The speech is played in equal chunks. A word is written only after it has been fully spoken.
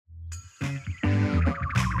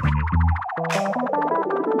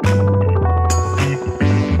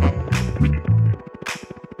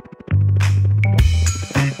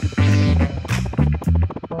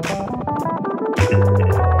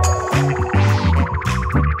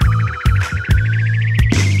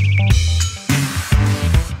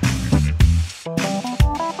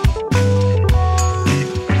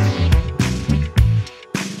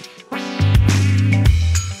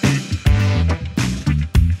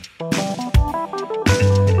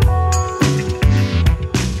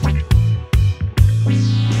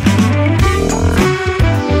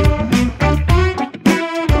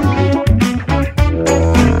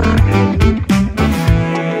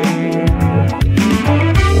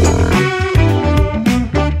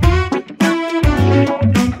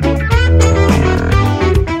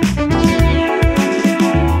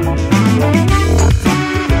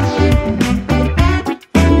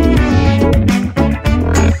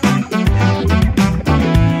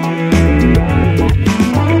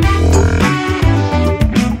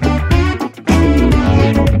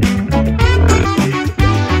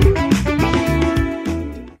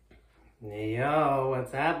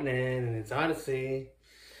It's Odyssey.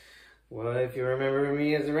 Well, if you remember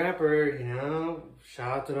me as a rapper, you know,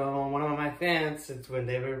 shout out to one of my fans since when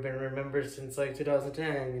they've been remembered since like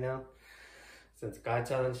 2010, you know, since Got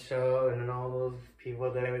Talent show and all those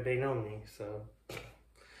people that they know me. So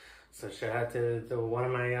shout out to one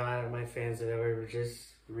of my fans that ever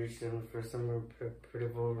just reached them for some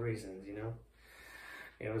critical reasons, you know.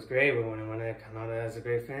 It was great when I come out as a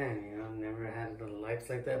great fan, you know. Never had the likes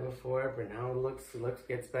like that before, but now it looks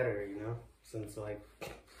gets better, you know, since like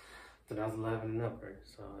 2011 and upward.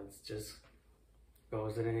 So it's just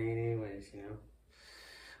goes in any ways, you know.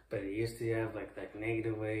 But it used to have like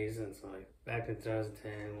negative ways, and so like back in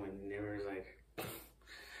 2010 when there was like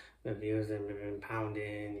the views that have been pound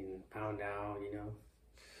in and pound out,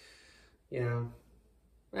 you know.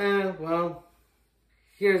 Well.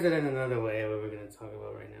 Here's it in another way what we're going to talk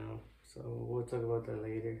about right now. So we'll talk about that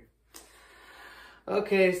later.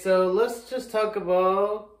 Okay, so let's just talk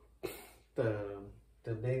about the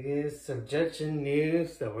biggest suggestion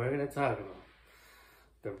news that we're going to talk about.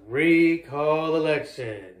 The recall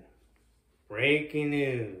election. Breaking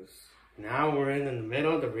news. Now we're in the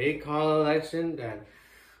middle of the recall election. And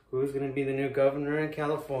who's going to be the new governor in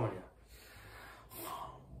California?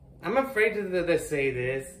 I'm afraid to say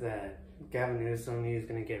this, that Gavin Newsom is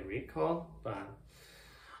going to get recalled, but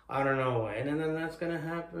I don't know when and then that's going to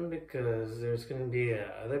happen, because there's going to be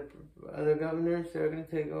other governors that are going to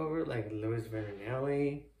take over, like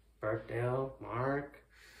Marinelli, Bartdale, Mark.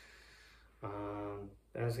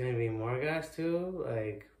 There's going to be more guys too,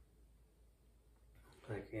 like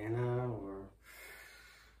Anna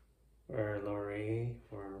or Lori,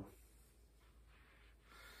 or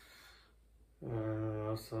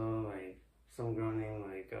also like some girl named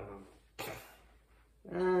like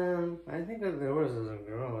I think that there was a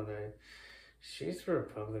girl that she's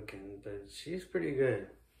Republican, but she's pretty good.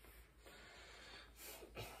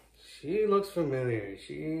 She looks familiar.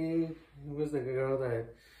 She was the girl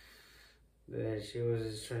that she was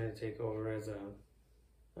just trying to take over as a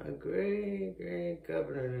great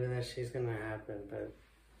governor, and that she's gonna happen, but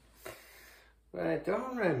I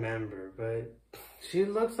don't remember. But she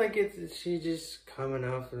looks like she's just coming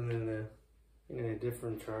up in a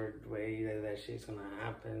different chart way that she's gonna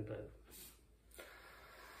happen, but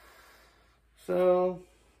so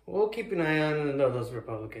we'll keep an eye on those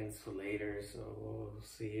Republicans for later. So we'll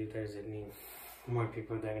see if there's any more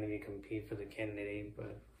people that are gonna compete for the candidate,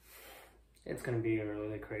 but it's gonna be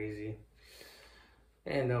really crazy.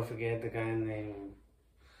 And don't forget the guy named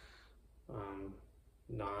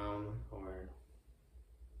Dom, or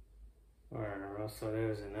also there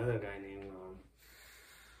was another guy named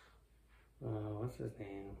what's his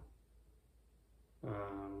name?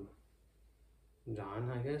 John,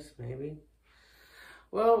 I guess, maybe.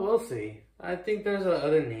 Well, we'll see. I think there's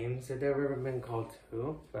other names that have ever been called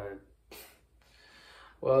too, but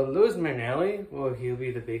well, Marinelli, well, he'll be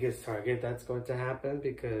the biggest target that's going to happen,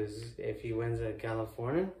 because if he wins at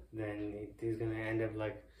California, then he's going to end up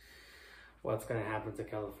like what's going to happen to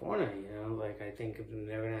California, you know? Like, I think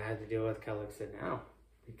they're going to have to deal with Calexit Now,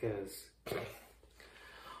 because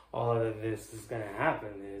all of this is going to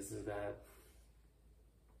happen is that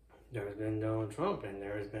there's been Donald Trump and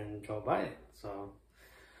there has been Joe Biden. So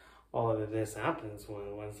all of this happens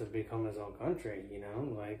once it becomes its own country, you know,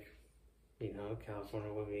 like, you know,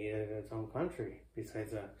 California will be its own country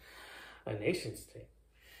besides a nation state.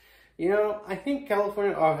 You know, I think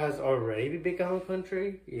California has already become a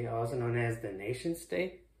country, also known as the nation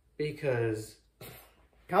state, because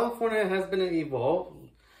California has been evolved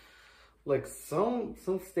like some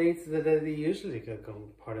states that they usually could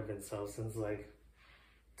become part of themselves since like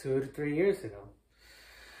 2 to 3 years ago.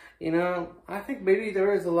 You know, I think maybe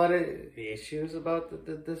there is a lot of issues about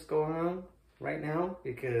this going on right now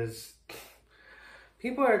because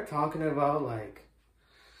people are talking about like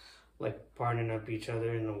partnering up each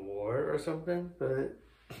other in a war or something, but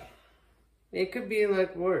it could be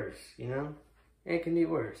like worse, you know? It can be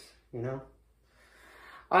worse, you know?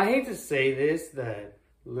 I hate to say this, that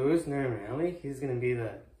Marinelli, he's gonna be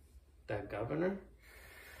that governor.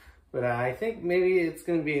 But I think maybe it's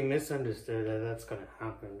going to be misunderstood that that's going to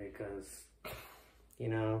happen because, you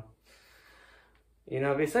know,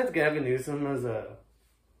 besides Gavin Newsom as the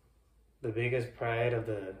biggest pride of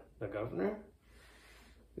the governor,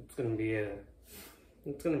 it's going to be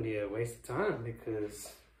a waste of time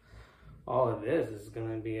because all of this is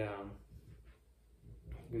going to be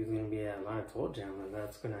there's going to be a lot of toll jam, and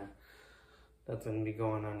that's going to be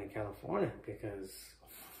going on in California because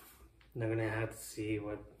they're going to have to see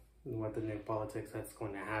what the new politics that's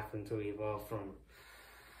going to happen to evolve from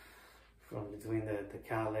between the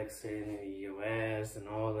Calexit and the US and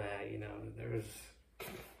all that. You know,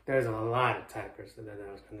 there's a lot of typers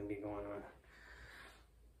that was going to be going on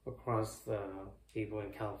across the people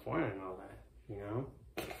in California and all that, you know.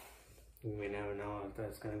 We never know if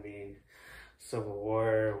that's going to be civil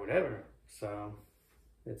war or whatever, so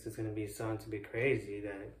it's just going to be something to be crazy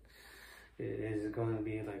that it is going to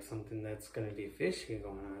be like something that's going to be fishy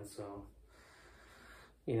going on. So,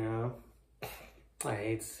 you know, I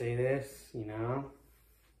hate to say this, you know,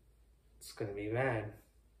 it's going to be bad,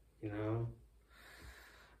 you know.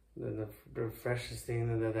 The freshest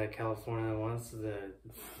thing that California wants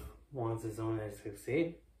its own to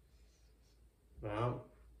succeed. Well,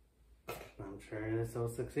 I'm sure it'll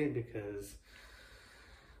succeed because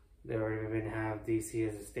they already even have DC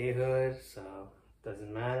as a statehood, so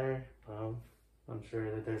doesn't matter. I'm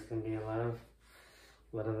sure that there's going to be a lot of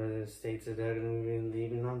other states that are going to be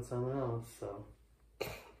leaving on someone else. So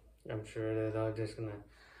I'm sure that they're just going to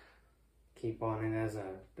keep on it as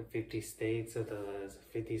the 50 states or the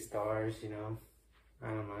 50 stars, you know. I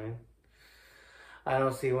don't mind. I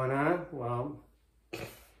don't see why not. Well,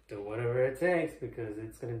 do whatever it takes because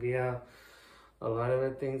it's going to be a lot of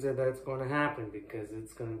the things that's going to happen because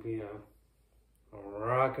it's going to be a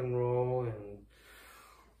rock and roll and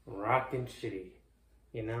rockin' shitty,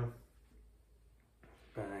 you know.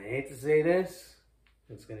 But I hate to say this,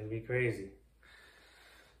 it's gonna be crazy.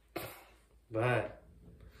 But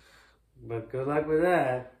good luck with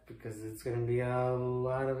that because it's gonna be a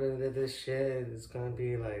lot of it. This shit is gonna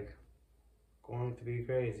be like going to be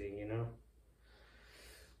crazy, you know.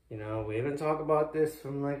 You know, we even talked about this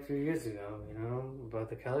from like a few years ago, you know, about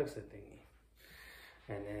the Calexit thingy.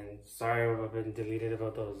 And then sorry I've been deleted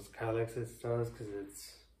about those Calexit stars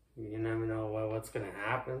because you never know what's going to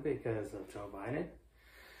happen because of Joe Biden.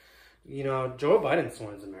 You know, Joe Biden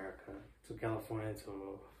sworns America to California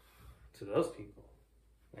to those people.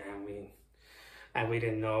 And we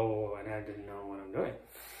didn't know, and I didn't know what I'm doing.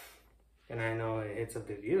 And I know it hits up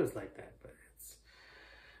the views like that, but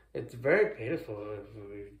it's very pitiful if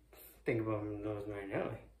we think about those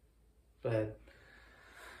Marinelli. But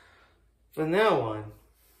from now on,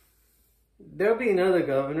 there'll be other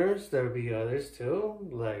governors, there'll be others too,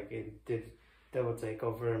 like that will take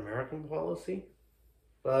over American policy.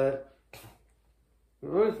 But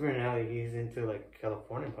Marinelli, he's into like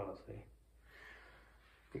California policy.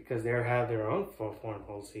 Because they have their own foreign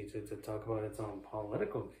policy to talk about its own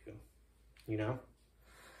political view. You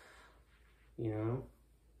know?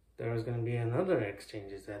 There's going to be another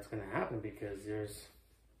exchanges that's going to happen because there's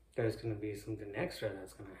going to be something extra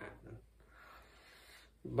that's going to happen.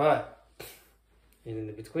 But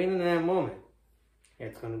in between that moment,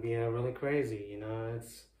 it's going to be really crazy, you know.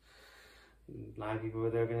 It's a lot of people,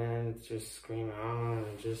 they're going to just scream out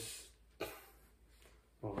and just,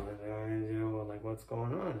 what are they going to do? Like, what's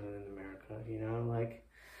going on in America, you know? Like,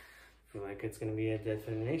 I feel like it's going to be a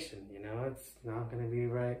definition, you know? It's not going to be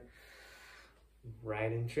right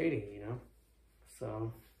in treaty, you know?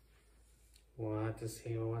 So, we'll have to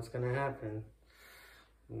see what's going to happen.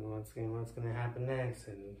 What's going to happen next.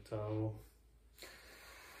 And so,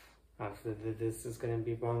 after this is going to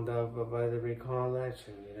be bombed up by the recall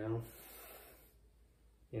election, you know?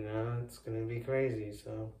 It's going to be crazy,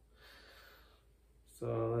 so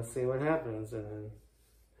let's see what happens. And then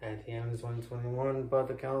at the end is 121 about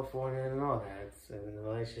the California and all that, and the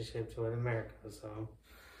relationship to America. So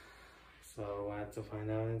we'll have to find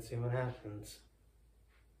out and see what happens.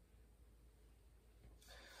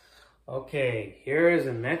 Okay, here is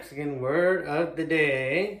a Mexican word of the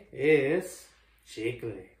day. Is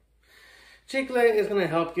chicle. Chicle is going to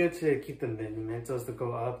help you to keep the mentals to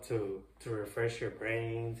go up, to refresh your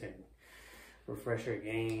brains and refresh your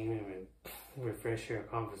game and refresh your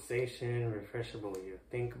conversation, refresh about your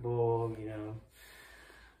thinkable, you know,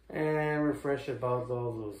 and refresh about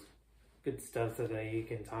all those good stuff that you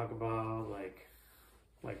can talk about, like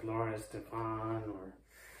Laura Stefan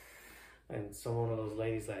and some of those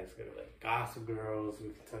ladies like Gossip Girls. We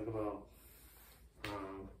can talk about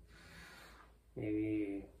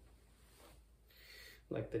maybe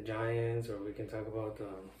like the Giants, or we can talk about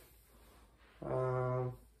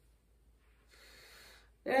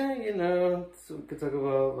yeah, you know, so we could talk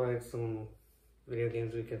about like some video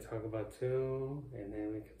games we can talk about too, and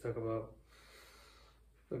then we can talk about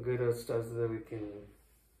the good old stuff that we can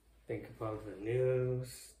think about, the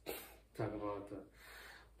news, talk about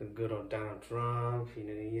the good old Donald Trump, you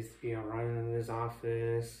know, he used to be running in his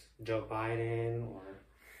office, Joe Biden, or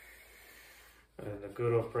the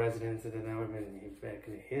good old presidents that have never been back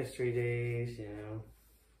in the history days, you know.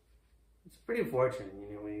 It's pretty fortunate,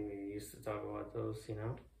 you know, when we used to talk about those, you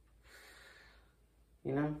know.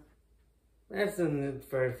 You know, that's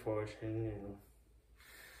very fortunate, you know.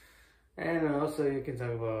 And also you can talk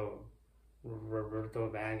about Roberto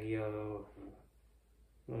Baggio,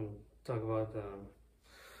 and talk about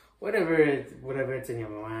whatever it's in your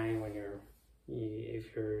mind when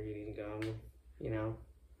if you're eating gum, you know.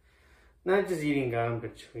 Not just eating gum,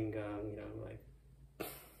 but chewing gum, you know, like,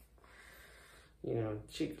 you know,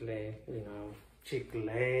 chicle, you know, chicle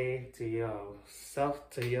to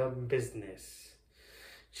yourself, to your business.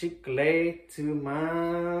 Chicle to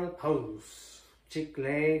my house.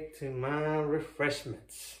 Chicle to my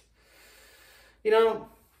refreshments. You know,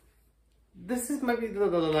 this is maybe the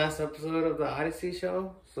last episode of the Odyssey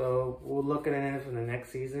show, so we'll look at it for the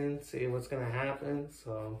next season, see what's going to happen,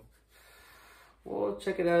 so we'll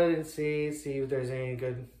check it out and see if there's any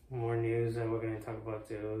more news that we're going to talk about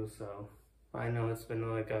too. So I know it's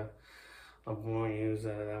been like a more news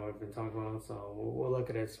that we've been talking about, so we'll look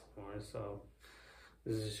at it some more. So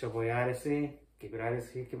this is your boy Odyssey. Keep it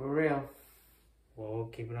Odyssey, keep it real. We'll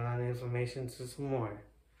keep it on the information to some more.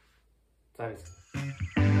 It's Odyssey.